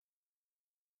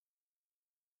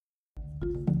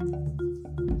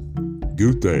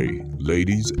Good day,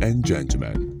 ladies and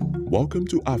gentlemen. Welcome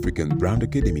to African Brand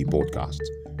Academy podcast,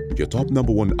 your top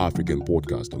number one African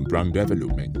podcast on brand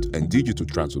development and digital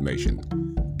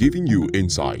transformation, giving you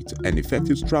insight and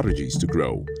effective strategies to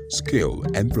grow, scale,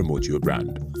 and promote your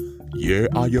brand. Here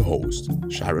are your hosts,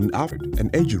 Sharon Alfred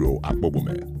and Ejiro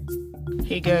Akbobome.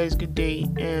 Hey guys, good day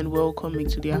and welcome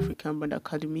to the African Brand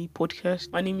Academy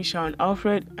podcast. My name is Sharon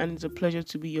Alfred and it's a pleasure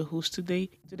to be your host today.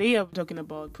 Today I'm talking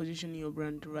about positioning your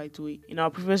brand the right way. In our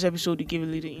previous episode, we gave a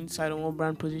little insight on what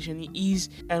brand positioning is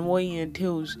and what it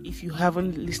entails. If you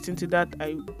haven't listened to that,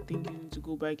 I think you need to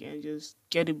go back and just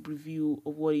get a review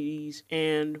of what it is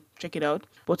and check it out.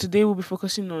 But today we'll be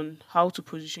focusing on how to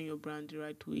position your brand the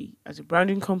right way as a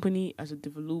branding company, as a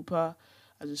developer,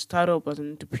 as a startup, as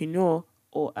an entrepreneur,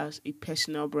 or as a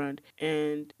personal brand.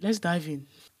 And let's dive in.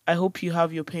 I hope you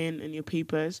have your pen and your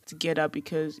papers together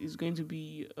because it's going to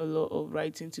be a lot of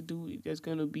writing to do. There's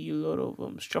going to be a lot of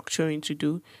structuring to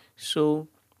do. So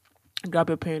grab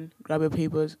your pen, grab your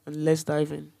papers, and let's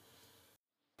dive in.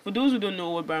 For those who don't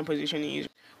know what brand positioning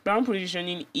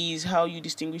is how you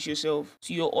distinguish yourself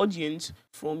to your audience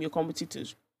from your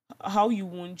competitors. How you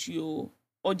want your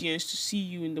audience to see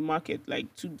you in the market,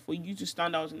 for you to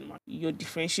stand out in the market. Your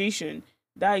differentiation,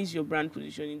 that is your brand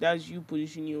positioning. That's you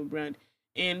positioning your brand.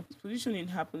 And positioning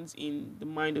happens in the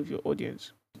mind of your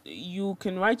audience. You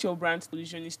can write your brand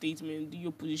positioning statement, do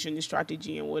your positioning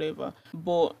strategy and whatever,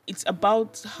 but it's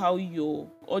about how your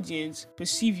audience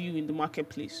perceive you in the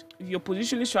marketplace. If your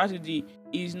positioning strategy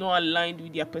is not aligned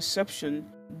with their perception,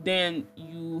 then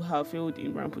you have failed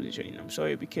in brand positioning. I'm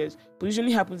sorry, because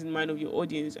positioning happens in the mind of your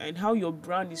audience, and how your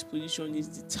brand is positioned is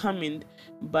determined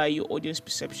by your audience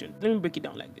perception. Let me break it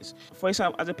down like this. For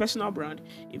example, as a personal brand,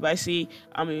 if I say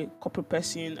I'm a corporate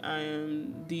person,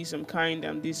 I'm this, I'm kind,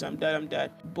 I'm this, I'm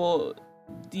that, but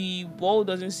the world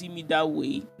doesn't see me that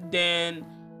way, then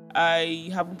I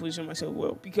haven't positioned myself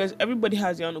well, because everybody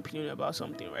has their own opinion about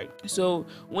something, right? So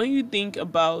when you think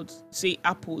about, say,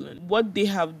 Apple, and what they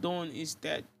have done is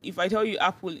that if I tell you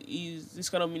Apple is this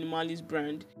kind of minimalist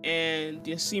brand and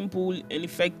they're simple and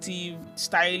effective,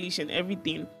 stylish and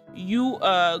everything, you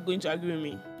are going to agree with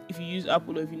me if you use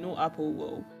Apple or if you know Apple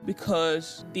well,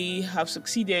 because they have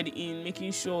succeeded in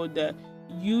making sure that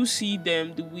you see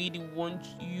them the way they want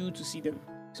you to see them.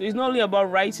 So it's not only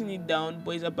about writing it down,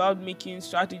 but it's about making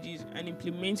strategies and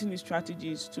implementing the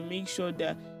strategies to make sure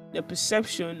that the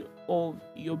perception of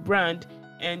your brand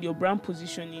and your brand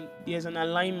positioning, there's an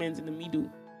alignment in the middle.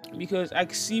 Because I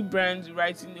see brands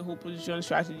writing the whole position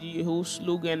strategy, a whole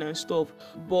slogan and stuff,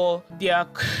 but their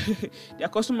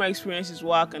customer experience is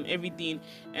whack and everything,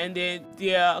 and then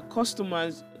their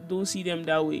customers don't see them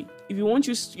that way. If you want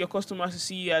your customers to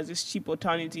see you as this cheap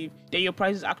alternative, then your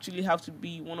prices actually have to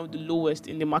be one of the lowest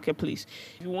in the marketplace.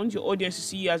 If you want your audience to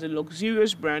see you as a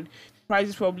luxurious brand,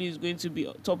 prices probably is going to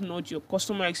be top notch, your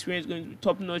customer experience is going to be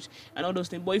top notch and all those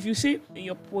things. But if you say in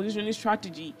your positioning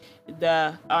strategy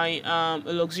that I am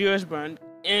a luxurious brand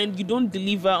and you don't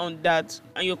deliver on that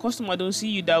and your customer don't see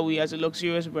you that way as a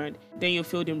luxurious brand, then you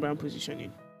failed in brand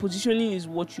positioning. Positioning is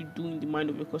what you do in the mind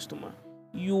of your customer.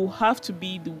 You have to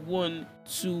be the one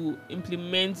to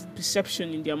implement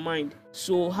perception in their mind.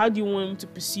 So how do you want them to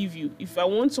perceive you? If I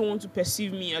want someone to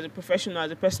perceive me as a professional,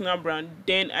 as a personal brand,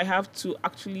 then I have to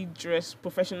actually dress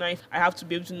professional. I have to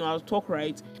be able to know how to talk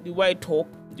right, the way I talk,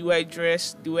 the way I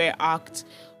dress, the way I act.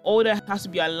 All that has to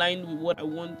be aligned with what I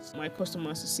want my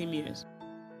customers to see me as.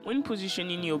 When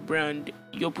positioning your brand,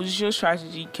 your position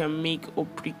strategy can make or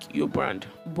break your brand.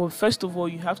 But first of all,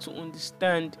 you have to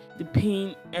understand the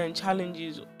pain and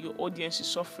challenges your audience is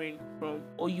suffering from,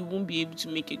 or you won't be able to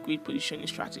make a great positioning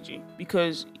strategy.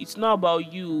 Because it's not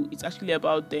about you, it's actually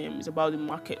about them, it's about the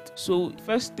market. So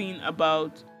first thing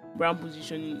about brand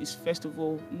positioning is, first of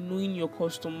all, knowing your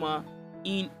customer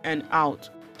in and out.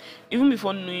 Even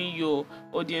before knowing your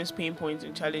audience pain points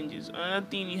and challenges, another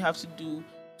thing you have to do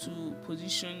to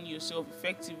position yourself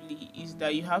effectively is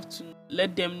that you have to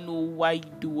let them know why you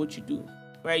do what you do,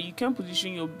 right? You can't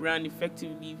position your brand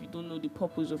effectively if you don't know the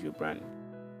purpose of your brand.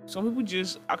 Some people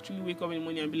just actually wake up in the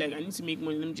morning and be like, I need to make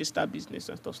money, let me just start business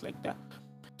and stuff like that.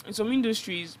 In some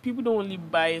industries, people don't only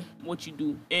buy what you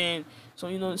do, and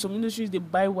so some industries they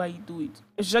buy why you do it,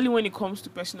 especially when it comes to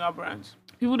personal brands.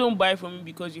 People don't buy from you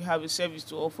because you have a service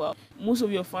to offer. Most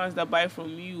of your fans that buy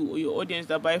from you or your audience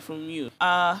that buy from you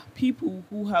are people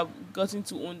who have gotten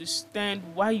to understand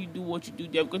why you do what you do.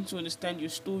 They have gotten to understand your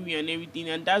story and everything,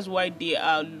 and that's why they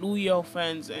are loyal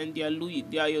fans and they are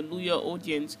your loyal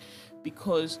audience,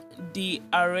 because they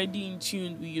are already in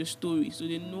tune with your story. So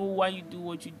they know why you do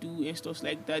what you do and stuff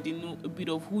like that. They know a bit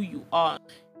of who you are.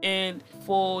 And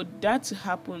for that to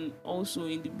happen also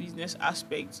in the business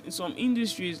aspect, in some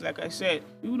industries, like I said,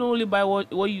 people don't only buy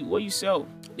what you sell,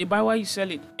 they buy why you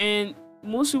sell it. And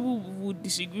most people would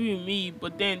disagree with me,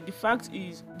 but then the fact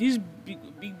is, these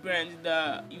big brands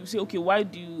that you say, okay, why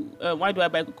do I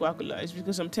buy Coca-Cola? It's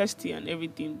because I'm thirsty and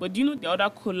everything. But do you know there are other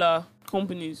cola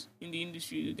companies in the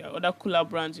industry, there are other cola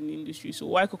brands in the industry? So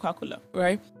why Coca-Cola,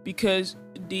 right? Because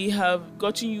they have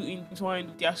gotten you entwined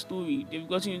with their story. They've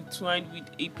gotten you entwined with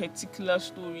a particular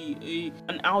story,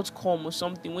 an outcome or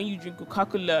something. When you drink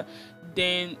Coca-Cola,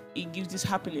 then it gives this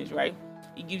happiness, right?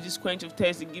 It gives this quench of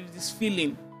thirst. It gives this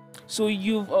feeling. So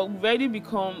you've already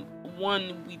become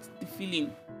one with the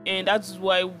feeling. And that's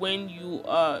why when you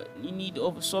are in need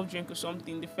of a soft drink or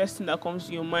something, the first thing that comes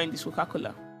to your mind is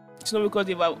Coca-Cola. It's not because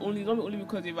not only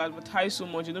because they've advertised so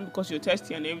much, it's not because you're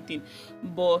thirsty and everything,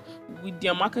 but with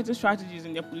their marketing strategies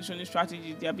and their positioning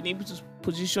strategies, they have been able to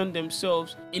position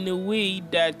themselves in a way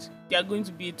that they are going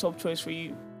to be a top choice for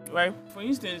you, right? For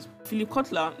instance, Philip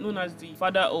Kotler, known as the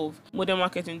father of modern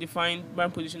marketing, defined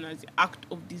brand position as the act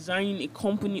of designing a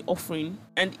company offering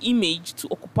and image to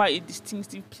occupy a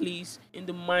distinctive place in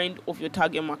the mind of your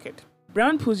target market.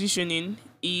 Brand positioning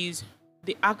is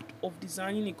the act of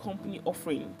designing a company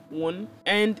offering, one,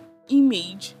 and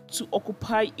image to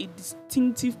occupy a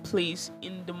distinctive place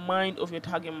in the mind of your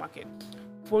target market.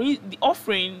 For the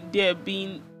offering there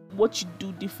being what you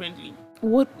do differently.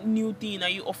 What new thing are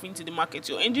you offering to the market?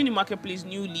 You're entering the marketplace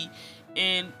newly,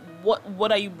 and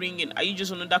what are you bringing? Are you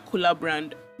just another cola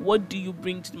brand? What do you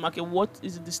bring to the market? What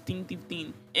is the distinctive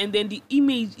thing? And then the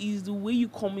image is the way you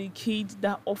communicate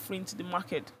that offering to the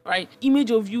market, right? Image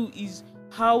of you is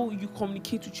how you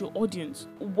communicate with your audience,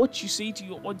 what you say to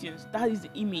your audience. That is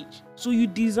the image. So you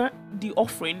design the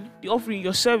offering,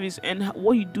 your service, and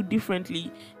what you do differently.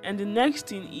 And the next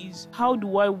thing is, how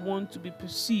do I want to be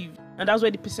perceived? And that's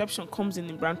where the perception comes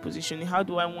in brand positioning. How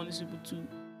do I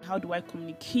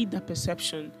communicate that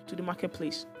perception to the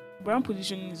marketplace? Brand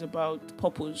positioning is about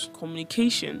purpose,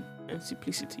 communication, and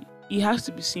simplicity. It has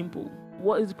to be simple.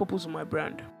 What is the purpose of my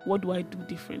brand? What do I do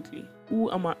differently? Who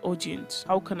are my audience?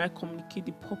 How can I communicate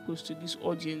the purpose to this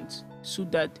audience so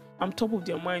that I'm top of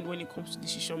their mind when it comes to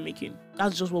decision making?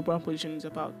 That's just what brand positioning is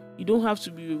about. You don't have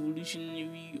to be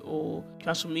revolutionary or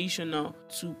transformational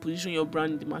to position your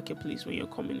brand in the marketplace when you're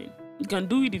coming in. You can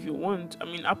do it if you want. I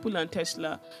mean, Apple and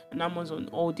Tesla and Amazon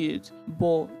all did,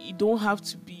 but you don't have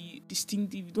to be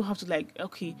distinctive. You don't have to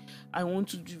okay, I want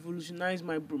to revolutionize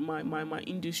my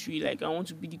industry. Like, I want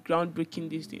to be the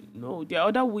groundbreaking this thing. No, there are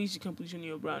other ways you can position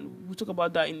your brand. We'll talk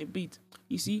about that in a bit.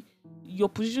 You see, your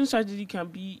position strategy can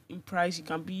be in price. It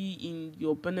can be in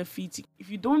your benefits. If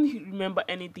you don't remember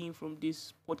anything from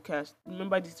this podcast,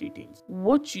 remember these three things: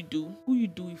 what you do, who you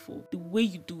do it for, the way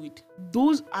you do it.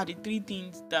 Those are the three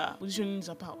things that positioning is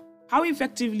about. How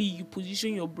effectively you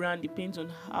position your brand depends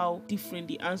on how different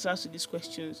the answers to these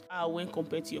questions are when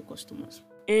compared to your customers.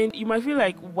 And you might feel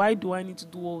like, why do I need to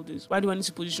do all this? Why do I need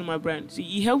to position my brand? See,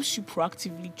 it helps you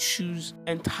proactively choose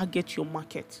and target your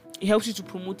market. It helps you to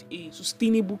promote a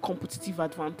sustainable competitive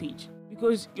advantage,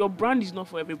 because your brand is not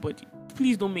for everybody.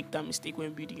 Please don't make that mistake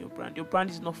when building your brand. Your brand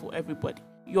is not for everybody.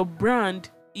 Your brand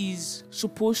is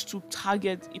supposed to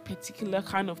target a particular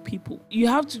kind of people. You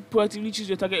have to proactively choose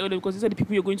your target audience, because these are the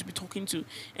people you're going to be talking to.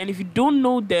 And if you don't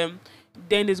know them,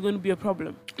 then there's going to be a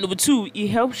problem. Number two, it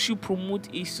helps you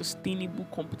promote a sustainable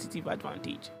competitive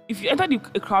advantage. If you enter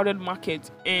a crowded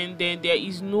market and then there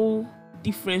is no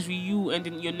difference with you and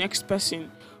then your next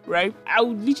person, right? I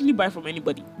would literally buy from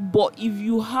anybody. But if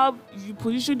you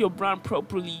position your brand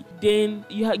properly, then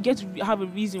you get to have a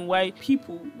reason why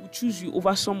people will choose you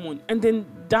over someone, and then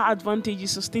that advantage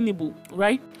is sustainable,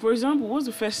 right? For example, what's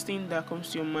the first thing that comes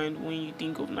to your mind when you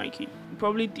think of Nike? You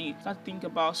probably think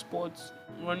about sports,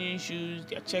 running shoes,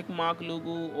 their check mark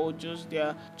logo, or just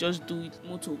their Just Do It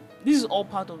motto. This is all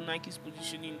part of Nike's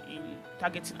positioning in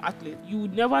targeting athletes. You will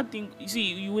never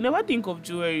think of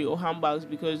jewelry or handbags,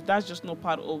 because that's just not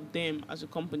part of them as a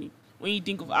company. When you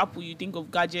think of Apple, you think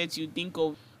of gadgets, you think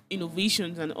of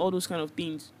innovations and all those kind of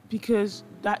things, because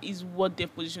that is what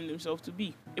they've positioned themselves to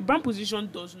be. A brand position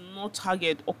does not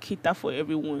target or cater for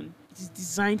everyone. It is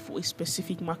designed for a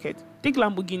specific market. Take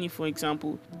Lamborghini, for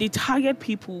example. They target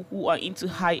people who are into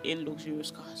high-end luxurious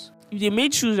cars. If they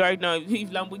made shoes right now, if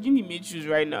Lamborghini made shoes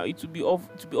right now, it would be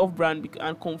off brand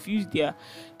and confuse their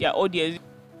audience.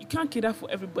 You can't cater for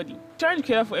everybody. Trying to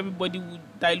cater for everybody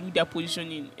would dilute their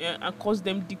positioning and cause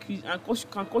them decrease, and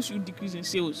cause you decrease in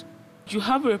sales. You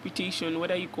have a reputation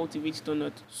whether you cultivate it or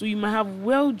not. So you might have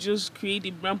well just create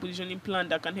a brand positioning plan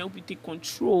that can help you take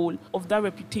control of that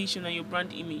reputation and your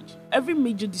brand image. Every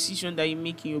major decision that you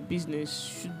make in your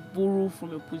business should borrow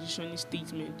from your positioning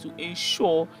statement to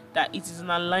ensure that it is in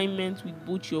alignment with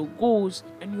both your goals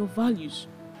and your values.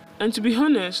 And to be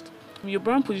honest, your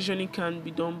brand positioning can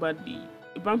be done badly.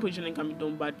 A brand positioning can be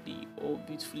done badly or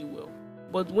beautifully well.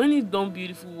 But when it's done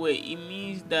beautifully well, it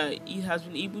means that it has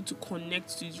been able to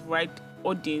connect to its right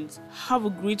audience, have a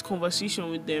great conversation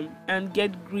with them, and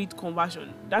get great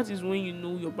conversion. That is when you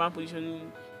know your brand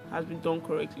positioning has been done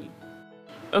correctly.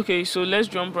 Okay, so let's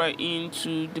jump right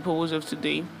into the purpose of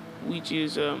today, which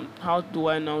is how do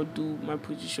I now do my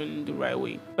positioning the right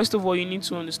way? First of all, you need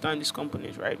to understand these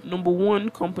components, right? Number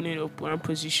one component of brand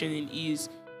positioning is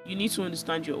you need to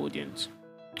understand your audience.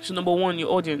 So number one, your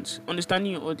audience,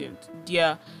 understanding your audience,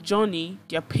 their journey,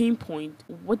 their pain point,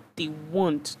 what they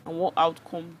want and what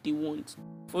outcome they want.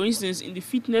 For instance, in the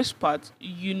fitness part,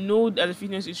 you know as a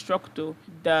fitness instructor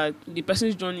that the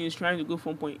person's journey is trying to go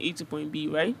from point A to point B,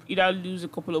 right? Either lose a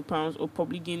couple of pounds or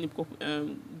probably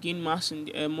gain mass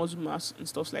and muscle mass and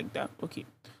stuff like that. Okay.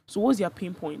 So what's their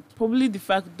pain point? Probably the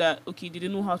fact that, okay, they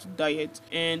don't know how to diet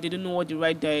and they don't know what the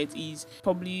right diet is.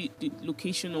 Probably the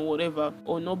location or whatever,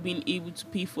 or not being able to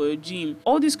pay for a gym.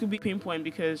 All this could be pain point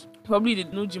because probably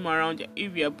there's no gym around their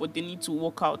area, but they need to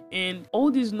work out. And all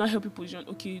this not help you position,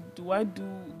 okay, do I do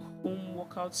home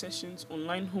workout sessions,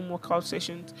 online home workout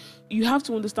sessions? You have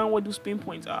to understand what those pain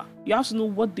points are. You have to know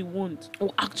what they want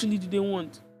or actually do they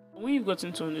want. When you've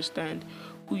gotten to understand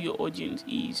who your audience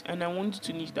is, and I want you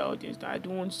to niche that audience, that I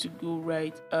don't want you to go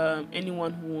right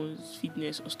anyone who wants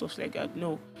fitness or stuff like that.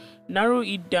 No, narrow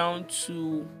it down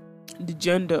to the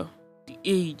gender, the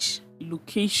age, the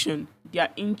location, their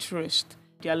interest,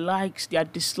 their likes, their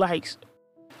dislikes.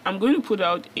 I'm going to put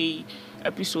out a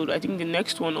episode, I think the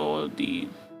next one or the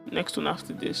next one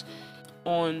after this,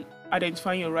 on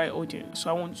identifying your right audience.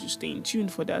 So I want you to stay in tune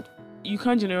for that. You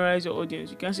can't generalize your audience.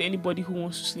 You can't say anybody who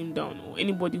wants to slim down or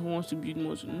anybody who wants to build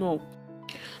muscle. No.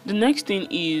 The next thing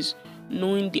is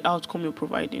knowing the outcome you're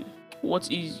providing.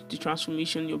 What is the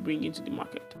transformation you're bringing to the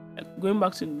market? Like going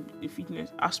back to the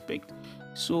fitness aspect.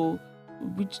 So,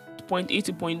 which point A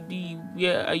to point B,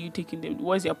 where are you taking them?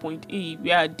 What is their point A?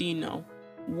 Where are they now?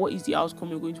 What is the outcome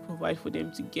you're going to provide for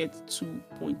them to get to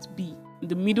point B? In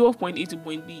the middle of point A to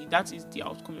point B, that is the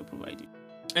outcome you're providing.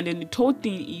 And then the third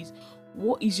thing is,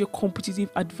 what is your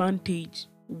competitive advantage?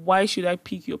 Why should I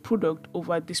pick your product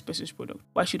over this person's product?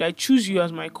 Why should I choose you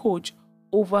as my coach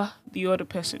over the other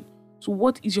person? So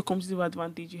what is your competitive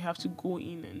advantage? You have to go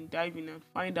in and dive in and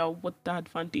find out what that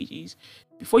advantage is.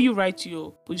 Before you write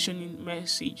your positioning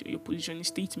message or your positioning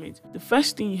statement, the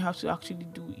first thing you have to actually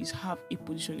do is have a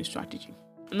positioning strategy.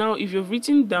 Now, if you've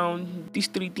written down these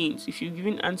three things, if you've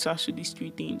given answers to these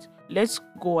three things, let's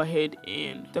go ahead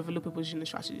and develop a positioning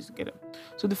strategy together.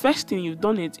 So the first thing you've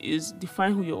done is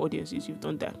define who your audience is. You've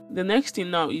done that. The next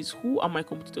thing now is, who are my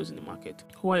competitors in the market?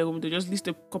 Who are your competitors? Just list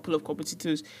a couple of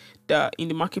competitors that are in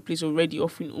the marketplace already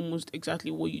offering almost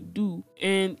exactly what you do.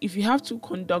 And if you have to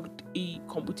conduct a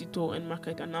competitor and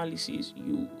market analysis,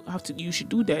 you should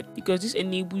do that, because this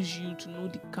enables you to know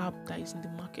the gap that is in the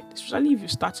market, especially if you're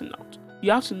starting out. You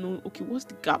have to know, okay, what's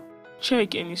the gap?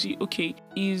 Check and you see, okay,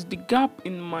 is the gap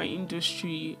in my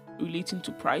industry relating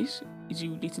to price? Is it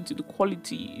relating to the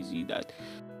quality?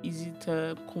 Is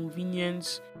it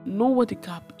convenience? Know what the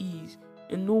gap is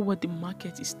and know what the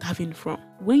market is starving from.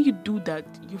 When you do that,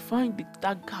 you find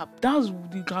that gap. That's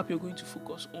the gap you're going to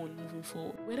focus on moving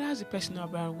forward, whether as a personal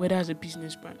brand, whether as a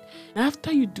business brand. And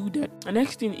after you do that, the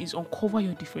next thing is uncover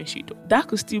your differentiator. That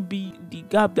could still be the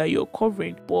gap that you're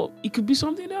covering, but it could be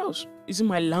something else. Is it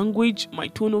my language, my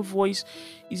tone of voice?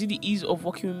 Is it the ease of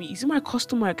working with me? Is it my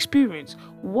customer experience?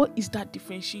 What is that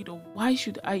differentiator? Why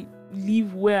should I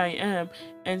leave where I am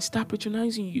and start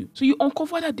patronizing you? So you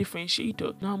uncover that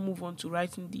differentiator. Now move on to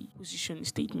writing the positioning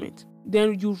statement.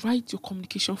 Then you write your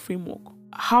communication framework.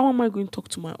 How am I going to talk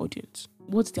to my audience?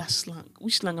 What's their slang?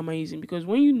 Which slang am I using? Because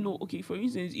when you know, okay, for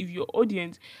instance, if your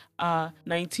audience are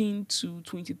 19 to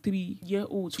 23 year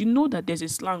olds, you know that there's a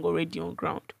slang already on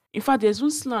ground. In fact, there's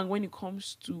one slang when it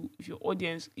comes to if your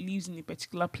audience lives in a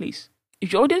particular place.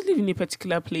 If your audience lives in a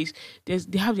particular place, they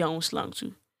have their own slang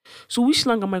too. So which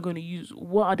slang am I going to use?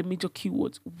 What are the major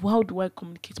keywords? How do I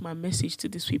communicate my message to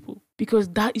these people? Because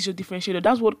that is your differentiator.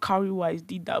 That's what CarryWise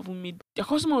did that even made their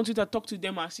customer on Twitter talk to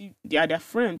them as if they are their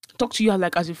friend. Talk to you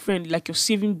like as a friend, like your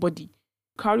saving buddy.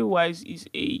 CarryWise is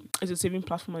a saving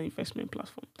platform and investment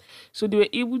platform. So they were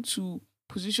able to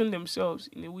position themselves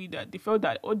in a way that they felt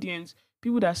that audience,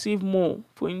 people that save more,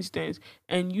 for instance,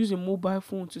 and use a mobile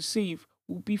phone to save,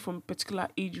 will be from a particular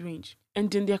age range. And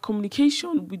then their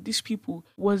communication with these people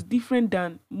was different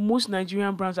than most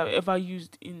Nigerian brands I've ever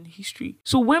used in history.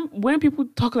 So when people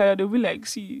talk like that, they'll be like,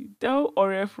 see, tell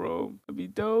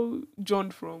tell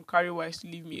John from Carrywise to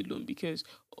leave me alone because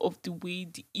of the way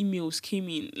the emails came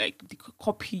in, like the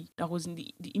copy that was in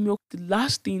the email. The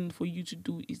last thing for you to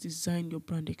do is design your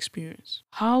brand experience.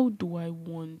 How do I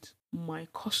want my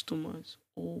customers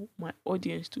or my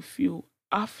audience to feel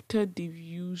after they've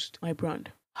used my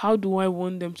brand? How do I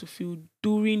want them to feel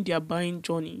during their buying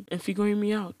journey and figuring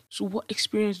me out? So what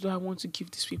experience do I want to give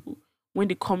these people when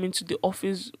they come into the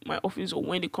office, my office, or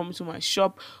when they come into my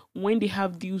shop, when they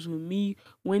have deals with me,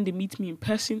 when they meet me in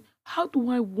person? How do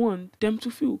I want them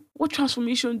to feel? What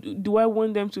transformation do I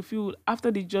want them to feel after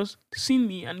they just seen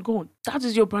me and gone? That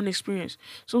is your brand experience.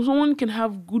 So someone can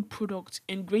have good products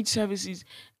and great services,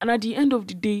 and at the end of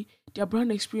the day, their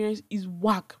brand experience is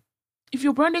whack. If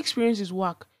your brand experience is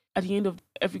whack, at the end of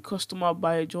every customer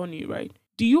buyer journey, right?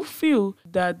 Do you feel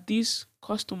that this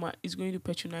customer is going to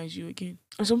patronize you again?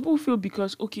 And some people feel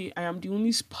because, okay, I am the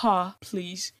only spa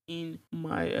place in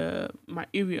my my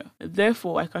area,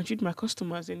 therefore I can treat my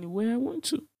customers any way I want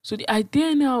to. So the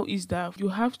idea now is that you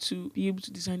have to be able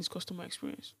to design this customer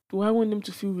experience. Do I want them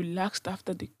to feel relaxed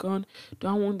after they've gone? Do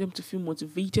I want them to feel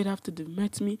motivated after they've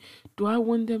met me? Do I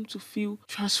want them to feel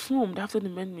transformed after they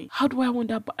met me? How do I want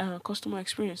that customer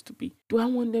experience to be? Do I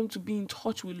want them to be in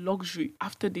touch with luxury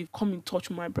after they've come in touch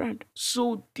with my brand?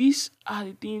 So these are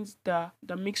the things that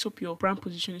makes up your brand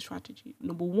positioning strategy.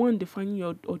 Number one, defining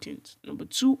your audience. Number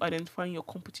two, identifying your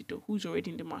competitor who's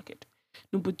already in the market.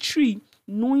 Number three,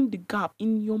 knowing the gap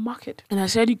in your market. And I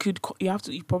said you probably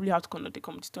have to conduct a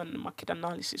competitor and market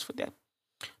analysis for that.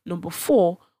 Number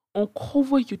four,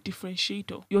 uncover your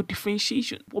differentiator, your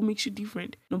differentiation, what makes you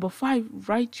different. Number five,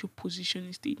 write your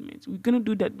positioning statement. We're going to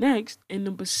do that next. And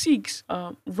number six,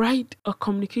 write a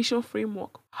communication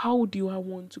framework. How do I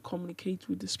want to communicate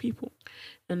with these people?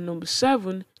 And number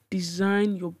seven,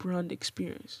 design your brand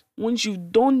experience. Once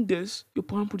you've done this, your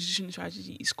brand positioning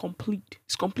strategy is complete.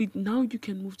 It's complete. Now you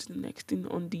can move to the next thing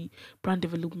on the brand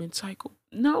development cycle.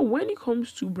 Now, when it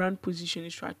comes to brand positioning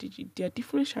strategy, there are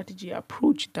different strategy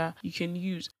approach that you can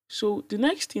use. So the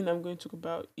next thing I'm going to talk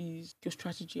about is your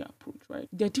strategy approach, right?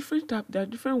 There are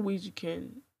different ways you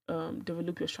can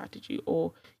develop your strategy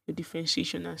or your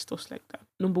differentiation and stuff like that.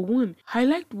 Number one,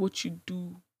 highlight what you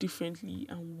do differently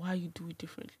and why you do it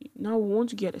differently. Now we want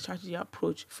to get a strategy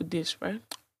approach for this, right?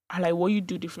 Highlight what you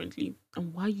do differently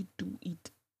and why you do it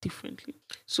differently.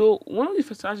 So one of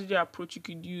the strategy approach you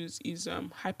could use is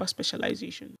hyper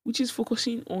specialization, which is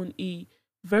focusing on a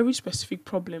very specific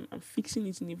problem and fixing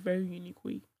it in a very unique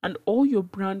way. And all your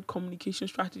brand communication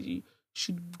strategy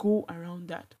should go around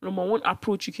that. Number one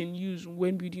approach you can use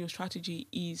when building your strategy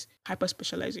is hyper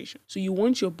specialization. So you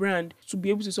want your brand to be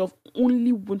able to solve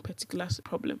only one particular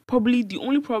problem. Probably the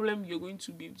only problem you're going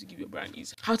to be able to give your brand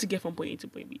is how to get from point A to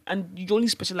point B. And you only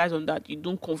specialize on that. You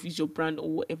don't confuse your brand or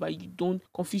whatever. You don't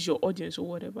confuse your audience or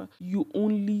whatever. You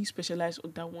only specialize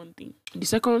on that one thing. The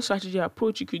second strategy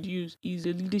approach you could use is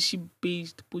a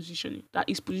leadership-based positioning. That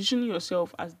is positioning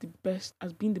yourself as the best,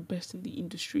 as being the best in the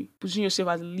industry. Position yourself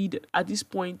as a leader. At this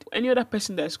point, any other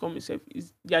person that is coming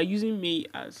they are using me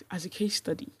as a case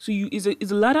study. So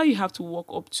it's a ladder you have to walk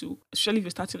up to, especially if you're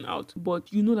starting out.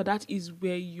 But you know that is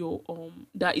where you're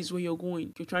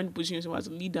going. You're trying to position yourself as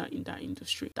a leader in that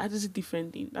industry. That is a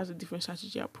different thing. That's a different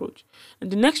strategy approach.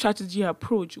 And the next strategy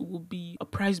approach will be a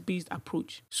price-based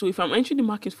approach. So if I'm entering the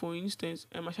market, for instance,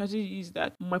 and my strategy is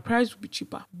that my price will be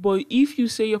cheaper. But if you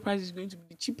say your price is going to be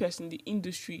the cheapest in the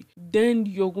industry, then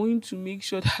you're going to make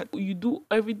sure that you do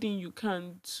everything you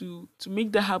can to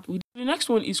make that happen. The next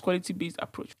one is quality-based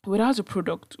approach. Whether as a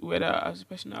product, whether as a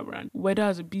personal brand, whether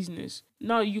as a business.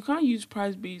 Now, you can't use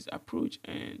price-based approach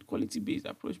and quality-based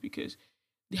approach because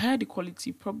the higher the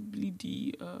quality, probably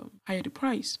the higher the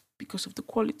price because of the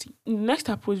quality. The next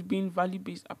approach being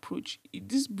value-based approach.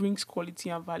 This brings quality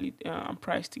and value and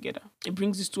price together. It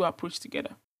brings these two approaches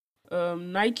together.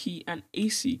 Nike and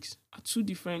Asics are two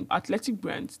different athletic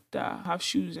brands that have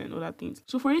shoes and other things.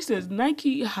 So for instance,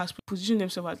 Nike has positioned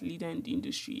themselves as leader in the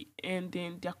industry, and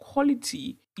then their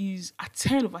quality is a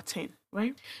 10 over 10,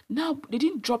 right? Now, they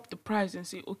didn't drop the price and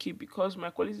say, okay, because my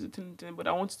quality is a 10 over 10, but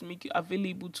I want to make it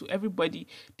available to everybody,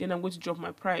 then I'm going to drop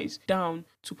my price down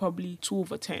to probably 2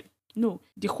 over 10. No,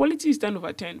 the quality is 10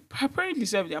 over 10. Apparently,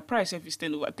 their price is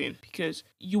 10 over 10 because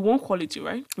you want quality,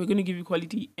 right? We're going to give you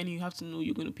quality and you have to know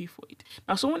you're going to pay for it.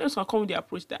 Now, someone else can come with the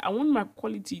approach that I want my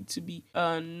quality to be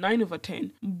 9 over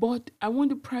 10, but I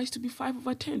want the price to be 5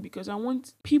 over 10 because I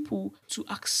want people to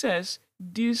access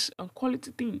this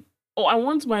quality thing. Or I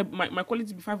want my quality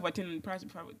to be 5/10 and the price to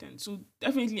be 5/10. So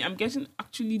definitely I'm getting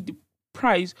actually the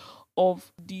price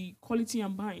of the quality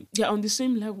I'm buying. They're on the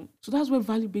same level. So that's where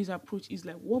value-based approach is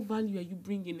like, what value are you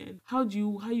bringing in? How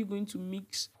are you going to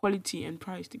mix quality and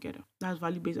price together? That's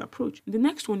value-based approach. The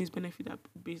next one is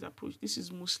benefit-based approach. This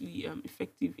is mostly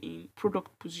effective in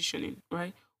product positioning,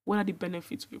 right? What are the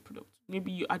benefits of your product?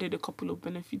 Maybe you added a couple of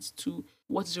benefits to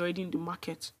what is already in the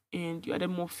market and you added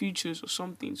more features or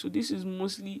something. So this is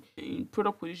mostly in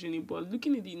product positioning, but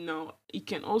looking at it now, it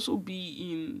can also be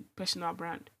in personal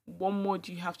brand. What more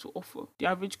do you have to offer? The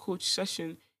average coach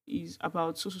session is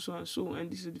about so and so, and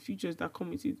these are the features that come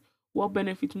with it. What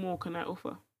benefit more can I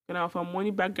offer? Can I offer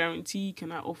money back guarantee?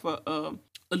 Can I offer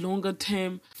a longer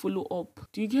term follow up?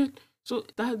 Do you get? So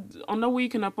that another way you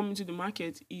can apply into the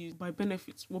market is by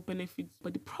benefits. What benefits?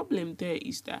 But the problem there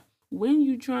is that when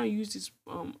you try and use this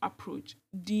approach,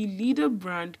 the leader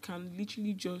brand can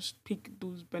literally just pick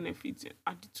those benefits and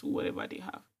add it to whatever they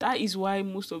have. That is why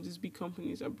most of these big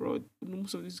companies abroad,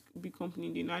 most of these big companies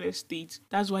in the United States,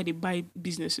 that's why they buy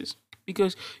businesses.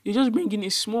 Because you're just bringing a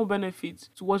small benefit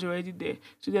to what's already there.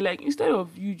 So they're like, instead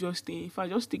of you just staying, if I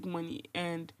just take money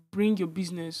and bring your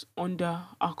business under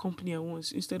our company at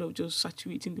once, instead of just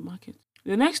saturating the market.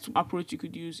 The next approach you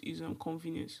could use is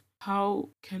convenience. How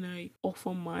can I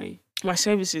offer my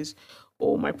services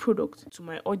or my product to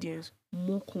my audience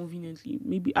more conveniently?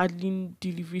 Maybe adding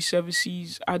delivery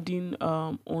services, adding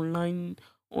online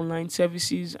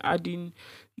services, adding,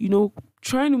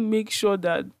 trying to make sure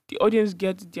that the audience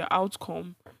gets their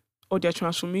outcome or their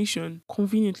transformation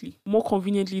conveniently, more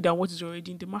conveniently than what is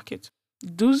already in the market.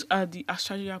 Those are the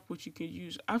strategy approach you can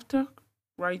use after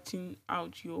writing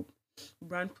out your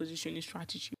brand positioning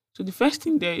strategy. So the first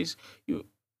thing there is you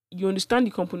understand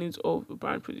the components of a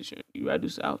brand position. You write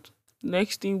this out. The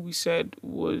next thing we said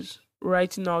was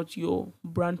writing out your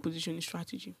brand positioning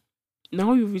strategy.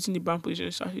 Now you've written the brand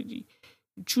positioning strategy,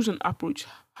 you choose an approach.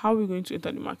 How are we going to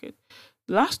enter the market?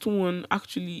 The last one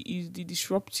actually is the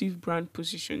disruptive brand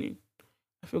positioning.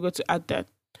 I forgot to add that.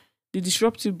 The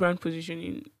disruptive brand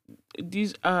positioning,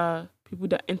 these are people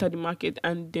that enter the market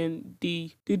and then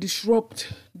they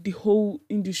disrupt the whole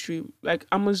industry, like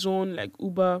Amazon, like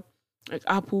Uber, like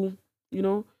Apple. you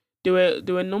know they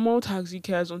were normal taxi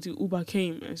cabs until Uber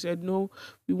came and said, no,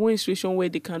 we want a situation where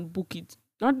they can book it.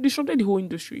 Not disrupted the whole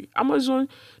industry. Amazon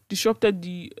disrupted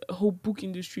the whole book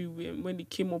industry when they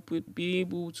came up with being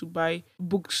able to buy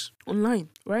books online,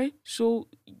 right? So,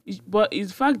 but it's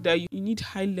the fact that you need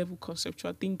high level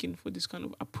conceptual thinking for this kind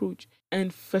of approach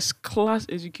and first class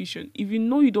execution. If you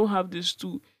know you don't have this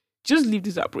too, just leave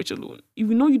this approach alone. If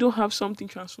you know you don't have something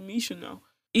transformational,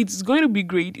 it's going to be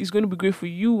great. It's going to be great for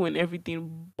you and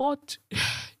everything, but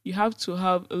you have to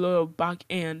have a lot of back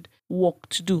end work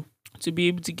to do to be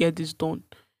able to get this done.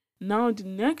 Now, the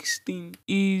next thing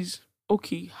is,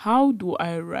 okay, how do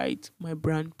I write my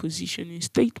brand positioning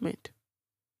statement?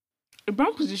 A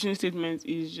brand positioning statement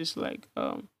is just like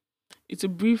it's a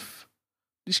brief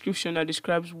description that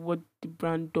describes what the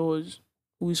brand does,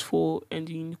 who is for, and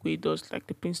the unique way it does, like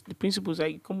the principles,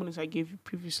 like components I gave you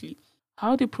previously,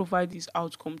 how they provide this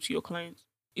outcome to your clients.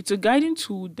 It's a guiding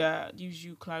tool that gives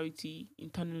you clarity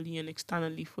internally and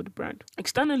externally for the brand.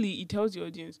 Externally, it tells the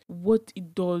audience what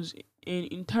it does, and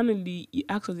internally, it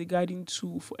acts as a guiding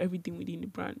tool for everything within the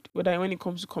brand. Whether when it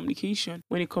comes to communication,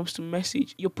 when it comes to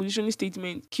message, your positioning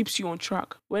statement keeps you on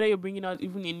track. Whether you're bringing out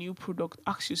even a new product,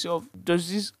 ask yourself,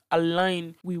 does this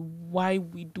align with why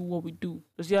we do what we do?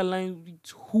 Does it align with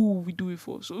who we do it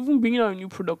for? So even bringing out a new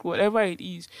product, whatever it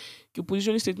is, your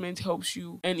positioning statement helps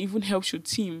you and even helps your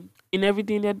team in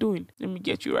everything they're doing. Let me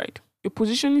get you right. Your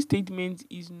positioning statement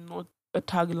is not a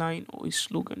tagline or a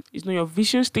slogan. It's not your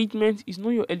vision statement. It's not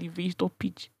your elevator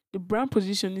pitch. The brand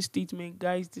positioning statement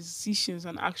guides decisions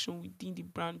and action within the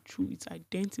brand through its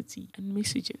identity and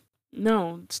messaging.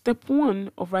 Now, step one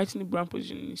of writing the brand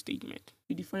positioning statement,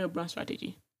 you define your brand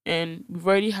strategy. And we've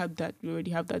already had that. We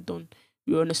already have that done.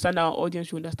 We understand our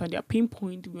audience. We understand their pain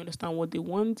point. We understand what they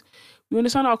want. We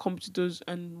understand our competitors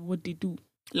and what they do.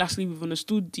 Lastly, we've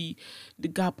understood the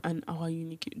gap and our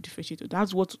unique differentiator.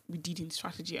 That's what we did in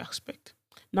strategy aspect.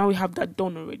 Now we have that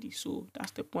done already. So that's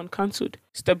step one cancelled.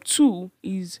 Step two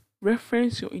is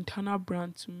reference your internal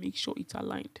brand to make sure it's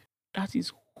aligned. That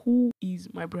is, who is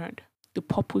my brand? The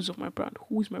purpose of my brand.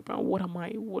 Who is my brand? What am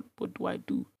I? What do I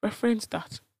do? Reference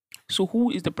that. So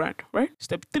who is the brand, right?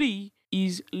 Step three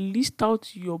is list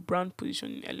out your brand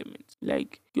positioning elements,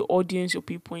 like your audience, your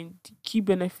pay point, the key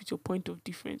benefits, your point of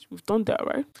difference. We've done that,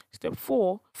 right? Step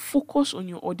four, focus on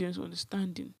your audience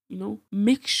understanding.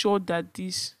 Make sure that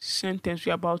this sentence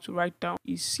we're about to write down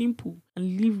is simple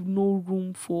and leave no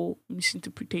room for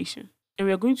misinterpretation. And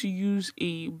we are going to use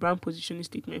a brand positioning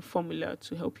statement formula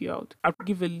to help you out. I'll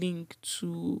give a link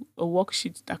to a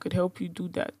worksheet that could help you do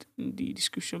that in the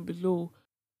description below.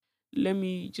 Let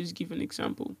me just give an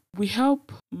example. We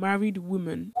help married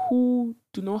women who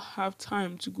do not have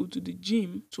time to go to the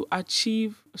gym to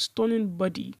achieve a stunning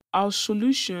body. Our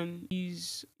solution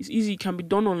is easy, it can be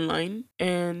done online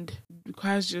and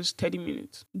requires just 30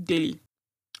 minutes daily.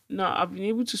 Now, I've been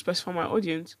able to specify my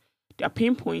audience, their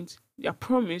pain points, their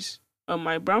promise,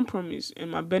 my brand promise,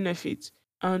 and my benefits,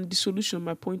 and the solution,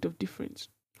 my point of difference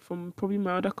from probably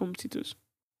my other competitors.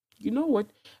 You know what?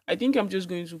 I think I'm just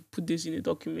going to put this in a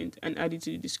document and add it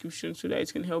to the description so that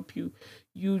it can help you.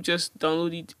 You just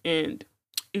download it. And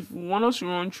if you want us to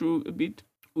run through a bit,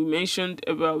 we've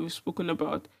spoken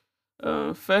about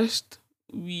first,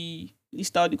 we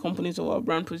list out the components of our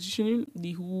brand positioning,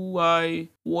 the who, why,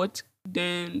 what,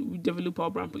 then we develop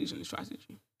our brand positioning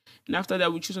strategy. And after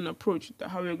that, we choose an approach that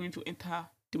how we're going to enter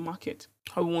the market,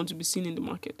 how we want to be seen in the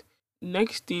market.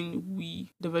 Next thing,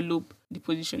 we develop the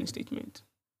positioning statement.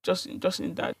 Just in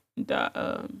that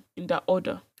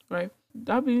order, right?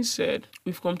 That being said,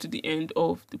 we've come to the end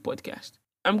of the podcast.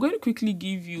 I'm going to quickly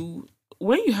give you,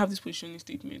 when you have this positioning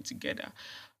statement together,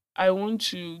 I want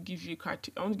to give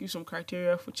some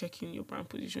criteria for checking your brand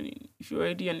positioning. If you're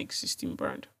already an existing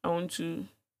brand, I want you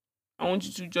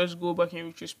to just go back in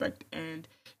retrospect and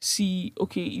see,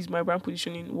 okay, is my brand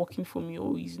positioning working for me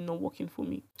or is it not working for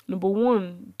me? Number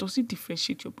one, does it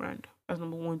differentiate your brand? That's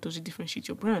number one, does it differentiate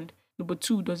your brand? Number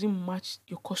two, does it match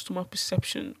your customer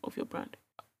perception of your brand?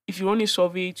 If you run a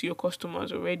survey to your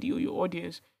customers already or your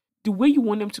audience, the way you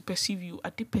want them to perceive you,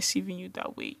 are they perceiving you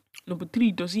that way? Number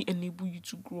three, does it enable you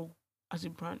to grow as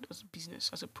a brand, as a business,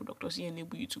 as a product? Does it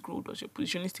enable you to grow? Does your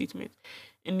positioning statement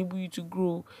enable you to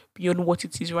grow beyond what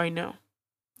it is right now?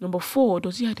 Number four,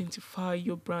 does it identify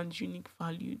your brand's unique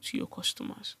value to your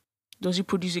customers? Does it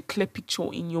produce a clear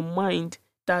picture in your mind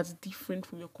that's different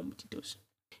from your competitors?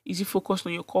 Is it focused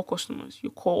on your core customers,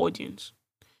 your core audience?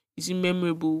 Is it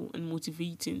memorable and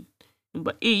motivating?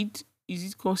 Number 8, is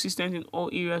it consistent in all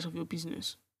areas of your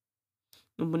business?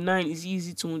 Number 9, is it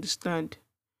easy to understand?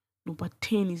 Number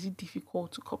 10, is it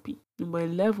difficult to copy? Number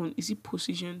 11, is it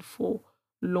positioned for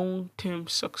long-term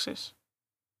success?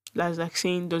 That's like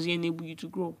saying, does it enable you to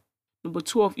grow? Number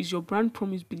 12, is your brand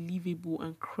promise believable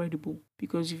and credible?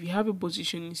 Because if you have a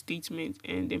positioning statement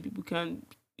and then people can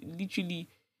literally,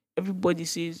 everybody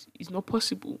says it's not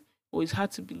possible or it's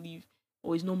hard to believe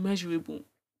or it's not measurable.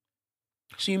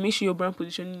 So you make sure your brand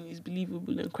positioning is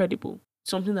believable and credible.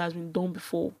 Something that has been done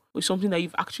before or something that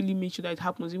you've actually made sure that it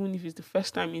happens, even if it's the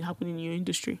first time it happened in your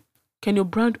industry. Can your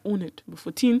brand own it? Number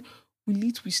 14, will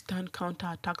it withstand counter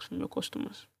attacks from your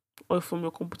customers or from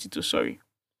your competitors?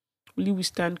 Will it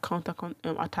withstand counter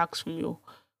attacks from your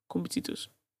competitors?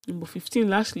 Number 15,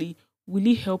 lastly, will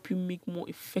it help you make more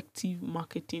effective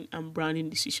marketing and branding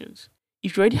decisions?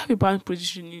 If you already have a brand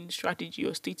positioning strategy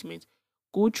or statement,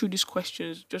 go through these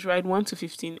questions. Just write 1 to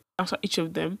 15, answer each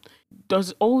of them.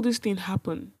 Does all this thing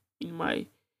happen in my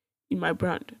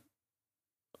brand?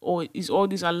 Or is all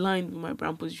this aligned with my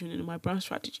brand positioning and my brand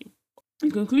strategy?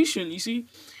 In conclusion, you see,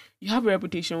 you have a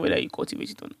reputation whether you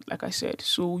cultivate it or not, like I said.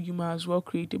 So you might as well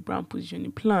create a brand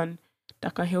positioning plan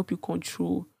that can help you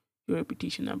control your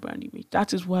reputation and brand image.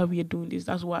 That is why we are doing this.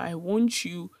 That's why I want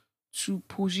you to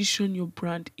position your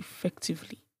brand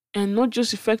effectively. And not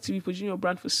just effectively, position your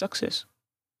brand for success.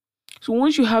 So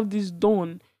once you have this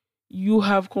done, you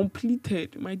have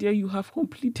completed, my dear, you've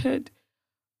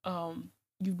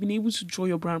been able to draw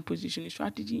your brand positioning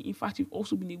strategy. In fact, you've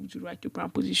also been able to write your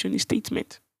brand positioning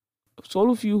statement. So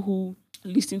all of you who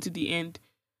listen to the end,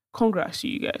 congrats to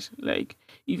you guys. Like,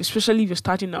 especially if you're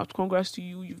starting out, congrats to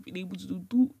you. You've been able to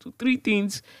do 3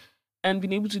 things and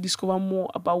been able to discover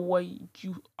more about why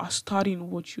you are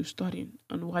starting what you're starting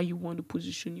and why you want to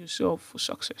position yourself for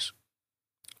success.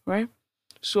 Right?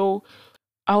 So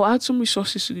I'll add some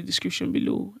resources to the description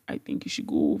below. I think you should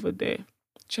go over there.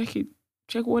 Check it.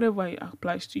 Check whatever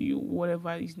applies to you,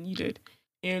 whatever is needed.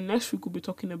 And next week, we'll be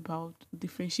talking about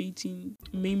differentiating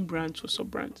main brands or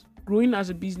sub-brands. Growing as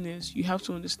a business, you have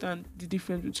to understand the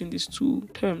difference between these 2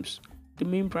 terms, the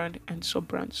main brand and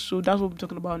sub-brands. So that's what we'll be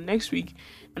talking about next week.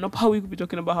 And up how we will be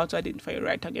talking about how to identify your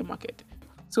right target market.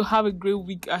 So have a great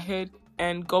week ahead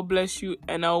and God bless you.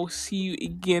 And I'll see you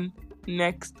again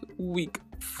next week.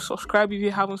 Subscribe if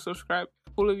you haven't subscribed.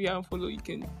 Follow if you haven't followed. You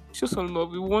can show some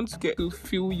love. We want to get to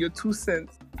feel your 2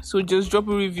 cents. So just drop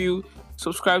a review,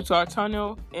 subscribe to our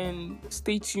channel, and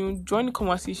stay tuned. Join the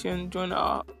conversation, join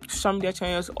our social media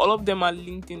channels. All of them are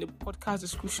linked in the podcast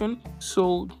description.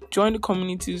 So join the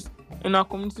communities In our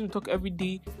community, we talk every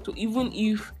day. So even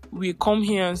if we come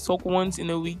here and talk once in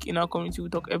a week in our community, we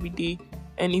talk every day.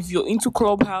 And if you're into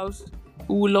Clubhouse,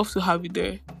 we would love to have you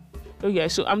there. Okay,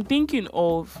 so I'm thinking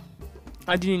of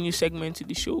adding a new segment to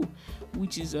the show,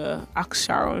 which is Ask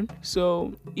Sharon.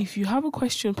 So if you have a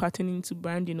question pertaining to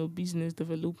branding or business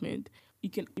development, you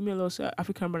can email us at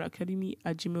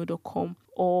africanbrandacademy@gmail.com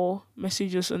or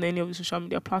message us on any of the social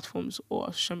media platforms or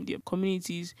social media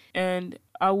communities, and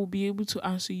I will be able to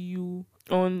answer you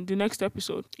on the next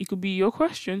episode. It could be your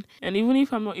question, and even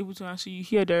if I'm not able to answer you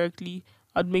here directly,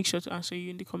 I'd make sure to answer you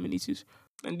in the communities.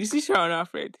 And this is Sharon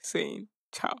Alfred saying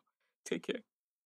ciao. Take care.